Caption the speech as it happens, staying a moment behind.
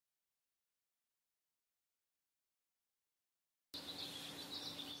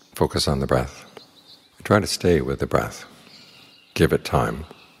focus on the breath. Try to stay with the breath. Give it time.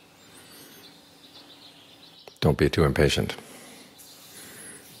 Don't be too impatient.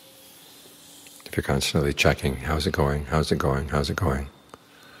 If you're constantly checking, how's it going, how's it going, how's it going?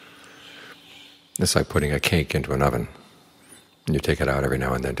 It's like putting a cake into an oven, and you take it out every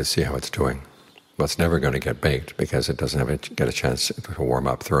now and then to see how it's doing. Well, it's never going to get baked because it doesn't get a chance to warm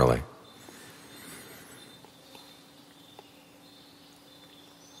up thoroughly.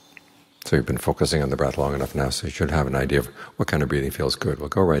 So you've been focusing on the breath long enough now, so you should have an idea of what kind of breathing feels good. Well,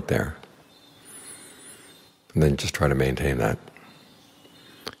 go right there. And then just try to maintain that.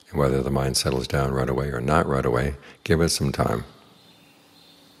 And whether the mind settles down right away or not right away, give it some time.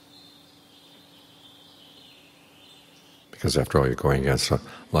 Because after all, you're going against a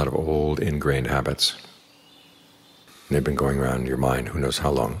lot of old, ingrained habits. And they've been going around your mind who knows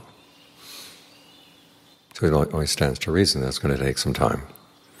how long. So it only stands to reason that it's going to take some time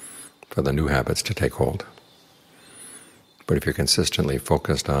for the new habits to take hold. But if you're consistently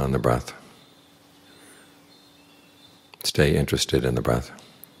focused on the breath, stay interested in the breath,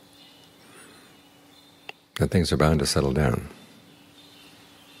 then things are bound to settle down.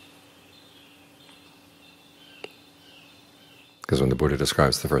 Because when the Buddha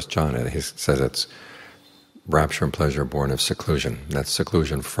describes the first jhana, he says it's rapture and pleasure born of seclusion. That's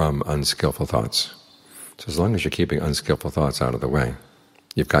seclusion from unskillful thoughts. So as long as you're keeping unskillful thoughts out of the way,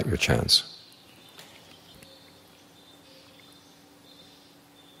 you've got your chance.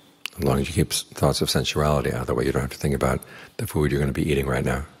 As long as you keep thoughts of sensuality out of the way, you don't have to think about the food you're going to be eating right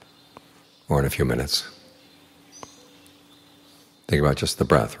now or in a few minutes. Think about just the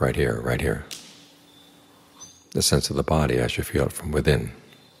breath right here, right here. The sense of the body as you feel it from within.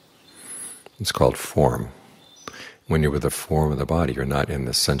 It's called form. When you're with the form of the body, you're not in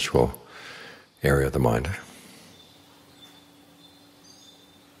the sensual area of the mind.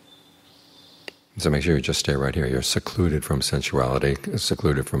 So make sure you just stay right here. You're secluded from sensuality,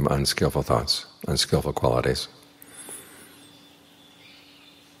 secluded from unskillful thoughts, unskillful qualities.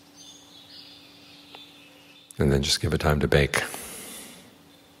 And then just give it time to bake.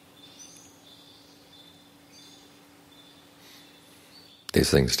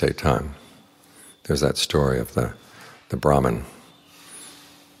 These things take time. There's that story of the Brahmin,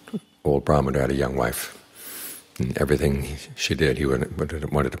 old Brahmin who had a young wife. And everything she did, he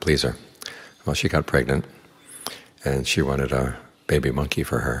wanted to please her. Well, she got pregnant, and she wanted a baby monkey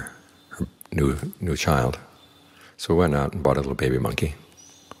for her new child. So we went out and bought a little baby monkey.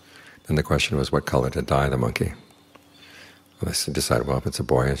 Then the question was what color to dye the monkey. Well, they decided, well, if it's a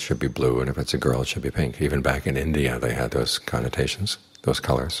boy, it should be blue, and if it's a girl, it should be pink. Even back in India, they had those connotations, those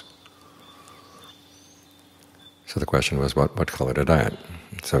colors. So the question was, what color to dye it?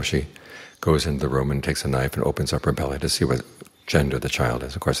 So she goes into the room and takes a knife and opens up her belly to see what gender the child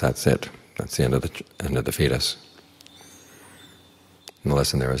is. Of course, that's it. That's the end of the fetus. And the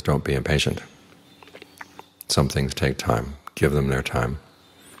lesson there is don't be impatient. Some things take time. Give them their time.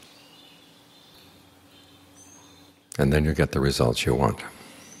 And then you'll get the results you want.